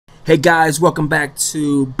Hey guys, welcome back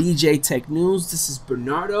to BJ Tech News. This is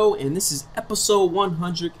Bernardo and this is episode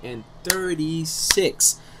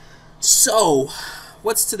 136. So,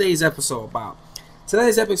 what's today's episode about?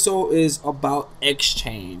 Today's episode is about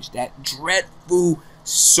Exchange, that dreadful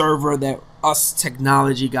server that us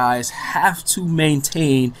technology guys have to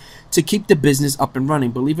maintain to keep the business up and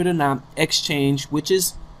running. Believe it or not, Exchange, which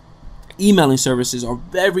is emailing services, are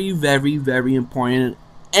very, very, very important in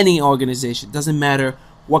any organization. Doesn't matter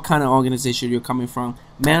what kind of organization you're coming from.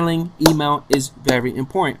 Mailing, email is very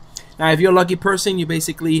important. Now, if you're a lucky person, you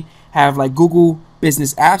basically have like Google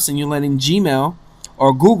business apps and you're letting Gmail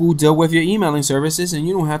or Google deal with your emailing services and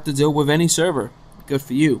you don't have to deal with any server. Good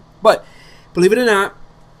for you. But believe it or not,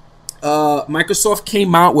 Microsoft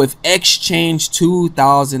came out with Exchange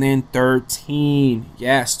 2013.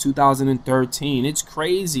 Yes, 2013. It's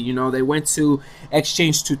crazy. You know, they went to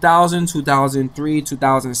Exchange 2000, 2003,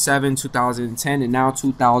 2007, 2010, and now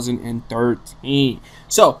 2013.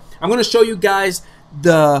 So I'm going to show you guys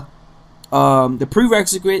the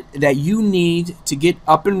prerequisite that you need to get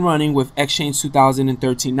up and running with Exchange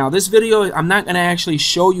 2013. Now, this video, I'm not going to actually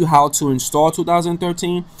show you how to install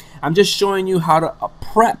 2013. I'm just showing you how to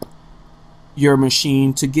prep your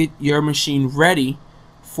machine to get your machine ready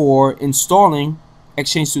for installing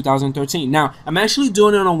Exchange 2013. Now, I'm actually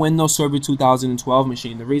doing it on a Windows Server 2012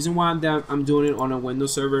 machine. The reason why I'm doing it on a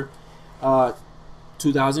Windows Server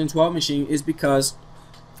 2012 machine is because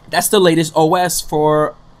that's the latest OS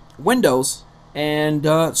for Windows and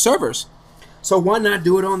servers. So why not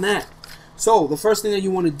do it on that? So the first thing that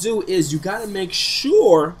you want to do is you got to make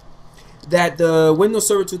sure that the Windows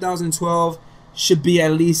Server 2012 should be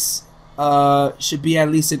at least an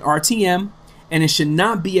RTM, and it should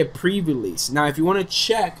not be a pre-release. Now, if you want to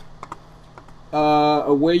check what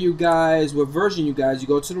version you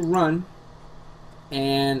go to the run,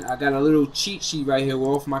 and I got a little cheat sheet right here with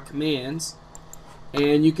all of my commands,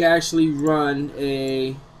 and you can actually run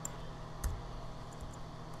a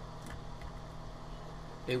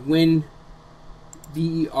WinVer,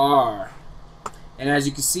 and as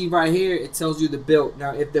you can see right here, it tells you the build.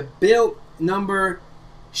 Now, if the build number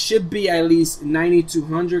should be at least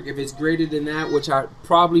 9200. If it's greater than that, which I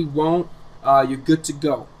probably won't, you're good to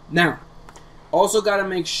go. Now, also got to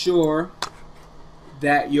make sure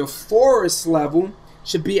that your forest level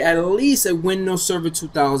should be at least a Windows Server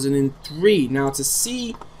 2003. Now, to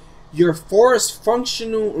see your forest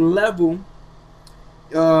functional level,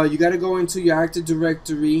 you got to go into your Active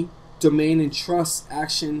Directory, domain and trust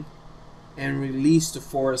action, and release the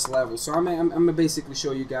forest level. So I'm gonna basically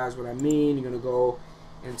show you guys what I mean. You're gonna go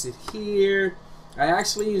into here. I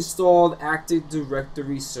actually installed Active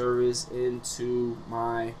Directory service into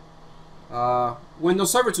my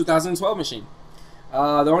Windows Server 2012 machine. The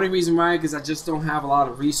only reason why, because I just don't have a lot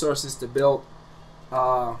of resources to build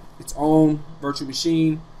its own virtual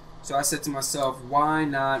machine. So I said to myself, why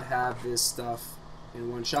not have this stuff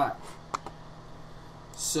in one shot?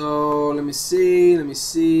 So let me see,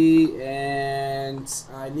 and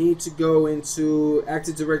I need to go into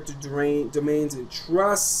Active Directory domains and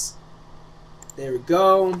trusts. There we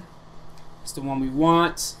go. It's the one we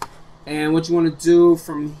want. And what you want to do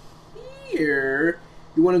from here,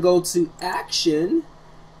 you want to go to Action,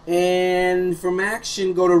 and from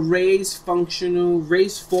Action go to Raise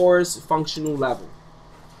Forest Functional Level.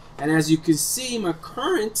 And as you can see, my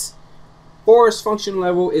current forest function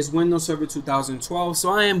level is Windows Server 2012, so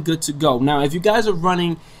I am good to go. Now, if you guys are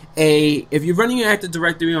running if you're running your Active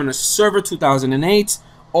Directory on a Server 2008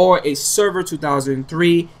 or a Server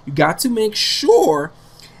 2003, you got to make sure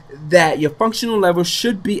that your functional level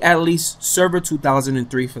should be at least Server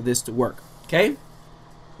 2003 for this to work. Okay?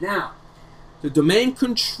 Now, the domain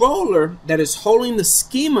controller that is holding the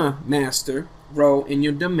schema master row in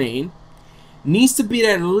your domain needs to be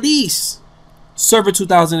at least Server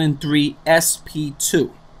 2003 SP2.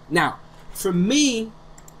 Now, for me,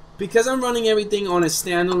 because I'm running everything on a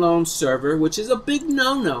standalone server, which is a big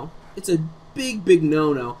no-no, it's a big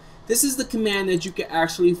no-no. This is the command that you can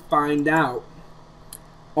actually find out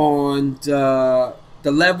on the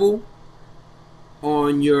level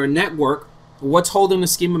on your network, what's holding the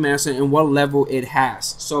schema master and what level it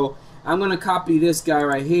has. So I'm going to copy this guy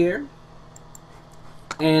right here,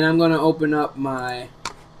 and I'm going to open up my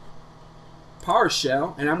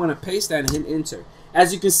PowerShell, and I'm going to paste that and hit enter.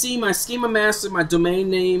 As you can see, my schema master, my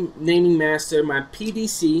domain naming master, my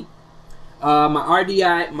PDC,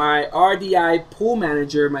 my RDI pool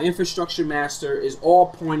manager, my infrastructure master is all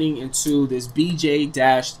pointing into this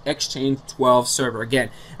BJ-Exchange 12 server.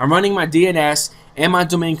 Again, I'm running my DNS and my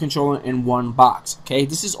domain controller in one box. Okay,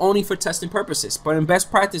 this is only for testing purposes, but in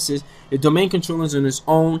best practices, the domain controller is on its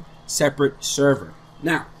own separate server.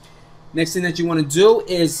 Now, Next thing that you want to do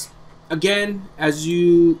is, again, as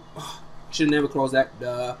you should never close that.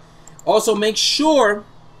 Also, make sure,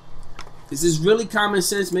 this is really common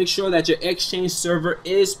sense, make sure that your Exchange server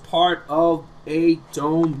is part of a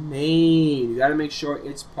domain. You got to make sure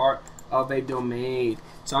it's part of a domain.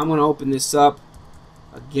 So I'm going to open this up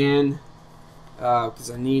again because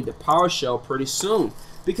I need the PowerShell pretty soon.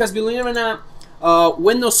 Because believe it or not,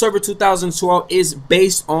 Windows Server 2012 is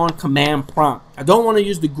based on command prompt. I don't want to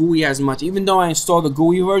use the GUI as much. Even though I installed the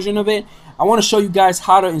GUI version of it, I want to show you guys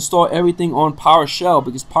how to install everything on PowerShell,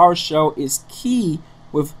 because PowerShell is key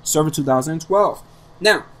with Server 2012.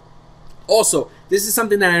 Now, also, this is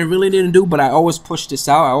something that I really didn't do, but I always push this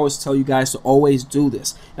out. I always tell you guys to always do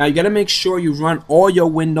this. Now, you got to make sure you run all your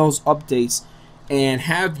Windows updates and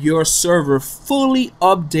have your server fully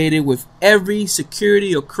updated with every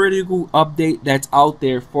security or critical update that's out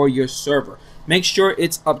there for your server. Make sure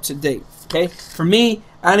it's up to date. Okay, for me,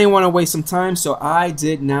 I didn't want to waste some time, so I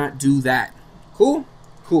did not do that. Cool?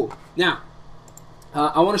 Cool. Now,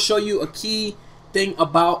 I want to show you a key thing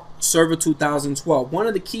about Server 2012. One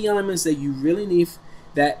of the key elements that you really need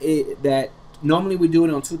that normally we do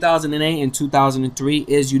it on 2008 and 2003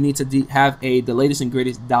 is you need to have the latest and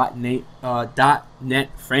greatest .NET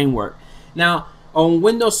framework. Now, on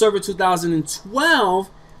Windows Server 2012,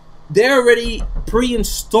 they already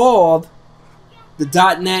pre-installed the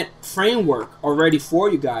 .NET framework already for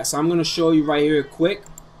you guys. So I'm going to show you right here quick.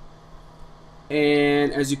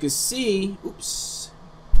 And as you can see, oops,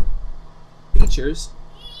 features.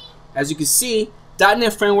 As you can see,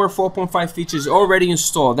 .NET Framework 4.5 features already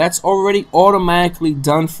installed. That's already automatically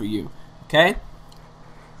done for you. Okay?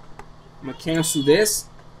 I'm going to cancel this.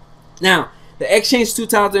 Now, the Exchange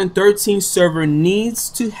 2013 server needs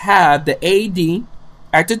to have the AD,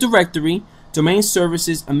 Active Directory, Domain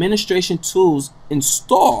Services, Administration Tools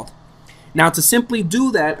installed. Now, to simply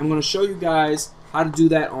do that, I'm going to show you guys how to do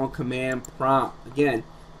that on command prompt. Again,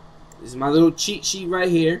 this is my little cheat sheet right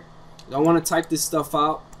here. I want to type this stuff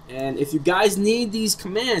out. And if you guys need these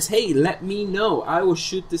commands, hey, let me know. I will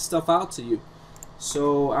shoot this stuff out to you.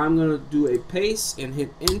 So I'm going to do a paste and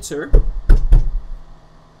hit enter.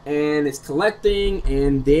 And it's collecting,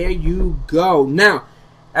 and there you go. Now,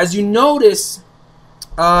 as you notice,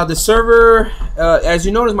 the server, as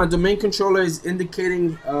you notice, my domain controller is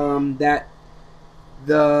indicating that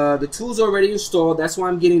the tool's already installed. That's why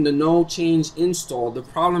I'm getting the no change installed.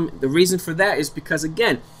 The reason for that is because,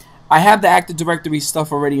 again, I have the Active Directory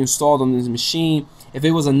stuff already installed on this machine. If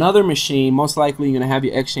it was another machine, most likely you're going to have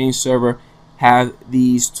your Exchange server have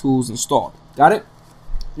these tools installed. Got it?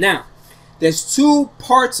 Now, there's two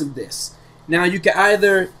parts of this. Now, you can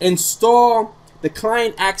either install the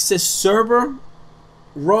client access server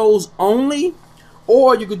roles only,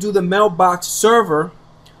 or you could do the mailbox server,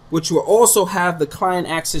 which will also have the client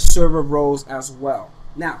access server roles as well.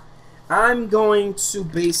 Now, I'm going to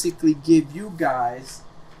basically give you guys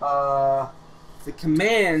the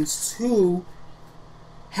commands to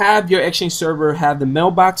have your Exchange server have the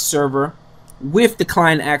mailbox server with the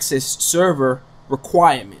client access server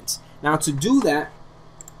requirements. Now, to do that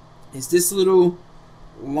is this little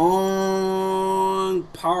long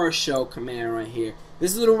PowerShell command right here.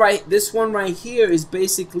 This one right here is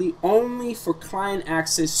basically only for client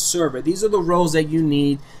access server. These are the roles that you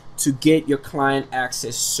need to get your client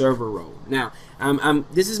access server role. Now,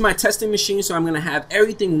 this is my testing machine, so I'm going to have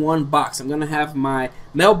everything in one box. I'm going to have my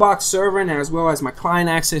mailbox server, and as well as my client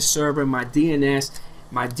access server, my DNS,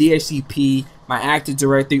 my DHCP, my Active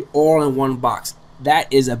Directory, all in one box.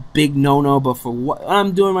 That is a big no-no, but for what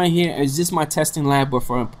I'm doing right here is just my testing lab, but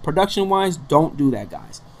for production-wise, don't do that,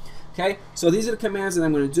 guys. Okay, so these are the commands that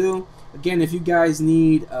I'm going to do. Again, if you guys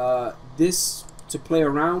need this to play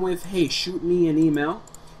around with, hey, shoot me an email,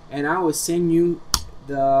 and I will send you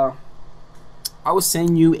a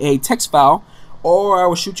text file, or I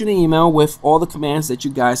will shoot you an email with all the commands that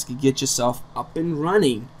you guys can get yourself up and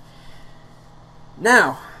running.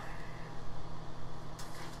 Now,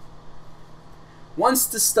 once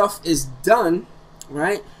the stuff is done,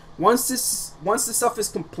 right? Once the stuff is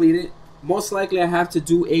completed, most likely I have to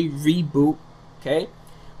do a reboot. Okay.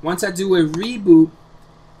 Once I do a reboot,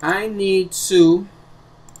 I need to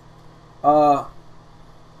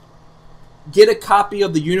get a copy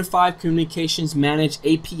of the Unified Communications Managed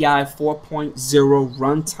API 4.0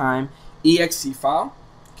 Runtime exe file.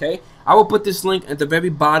 Okay. I will put this link at the very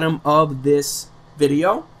bottom of this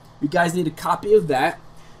video. You guys need a copy of that.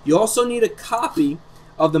 You also need a copy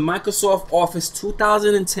of the Microsoft Office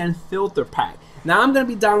 2010 filter pack. Now, I'm going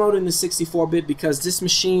to be downloading the 64-bit because this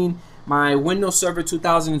machine, my Windows Server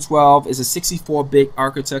 2012, is a 64-bit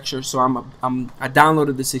architecture, so I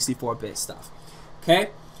downloaded the 64-bit stuff. Okay,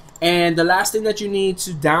 And the last thing that you need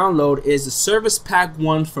to download is the Service Pack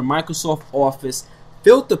 1 for Microsoft Office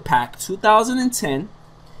Filter Pack 2010.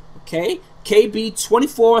 Okay, KB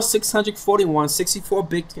 24641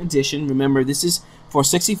 64-bit edition. Remember, this is for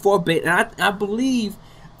 64-bit, and I believe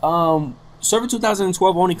Server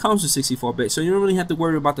 2012 only comes with 64-bit, so you don't really have to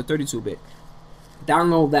worry about the 32-bit.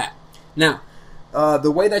 Download that. Now,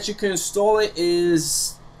 the way that you can install it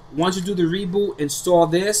is once you do the reboot, install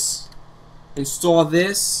this,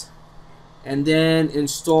 and then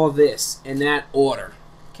install this in that order.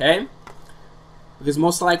 Okay? Because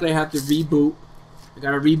most likely I have to reboot. I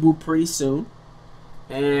gotta reboot pretty soon.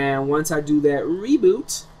 And once I do that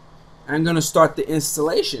reboot, I'm gonna start the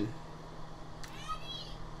installation.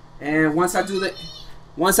 And once I do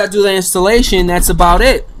the installation, that's about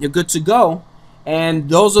it. You're good to go. And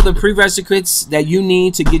those are the prerequisites that you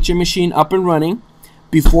need to get your machine up and running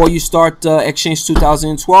before you start Exchange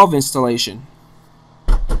 2012 installation.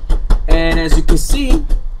 And as you can see,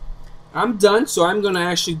 I'm done. So I'm gonna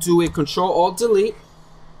actually do a Control-Alt-Delete,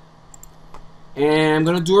 and I'm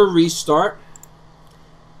gonna do a restart.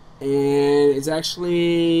 And it's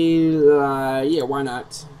actually yeah, why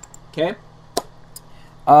not? Okay.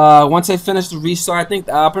 Once I finish the restart, I think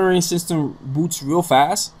the operating system boots real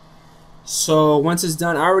fast. So once it's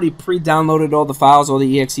done, I already pre-downloaded all the files, all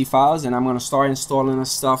the exe files, and I'm going to start installing the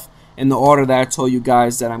stuff in the order that I told you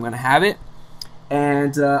guys that I'm going to have it.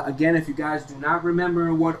 And again, if you guys do not remember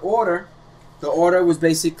in what order, the order was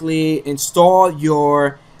basically install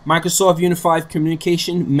your Microsoft Unified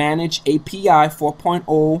Communication Manage API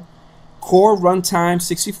 4.0 Core Runtime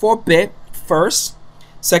 64-bit first.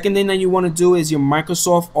 Second thing that you want to do is your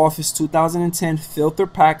Microsoft Office 2010 Filter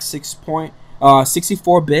Pack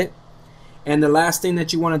 64-bit. And the last thing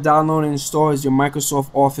that you want to download and install is your Microsoft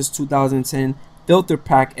Office 2010 Filter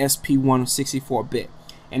Pack SP1 64-bit.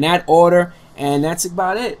 In that order, and that's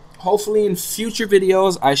about it. Hopefully in future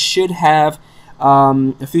videos, I should have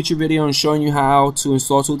a future video on showing you how to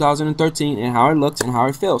install 2013 and how it looks and how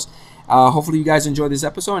it feels. Hopefully you guys enjoyed this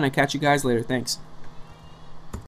episode, and I'll catch you guys later. Thanks.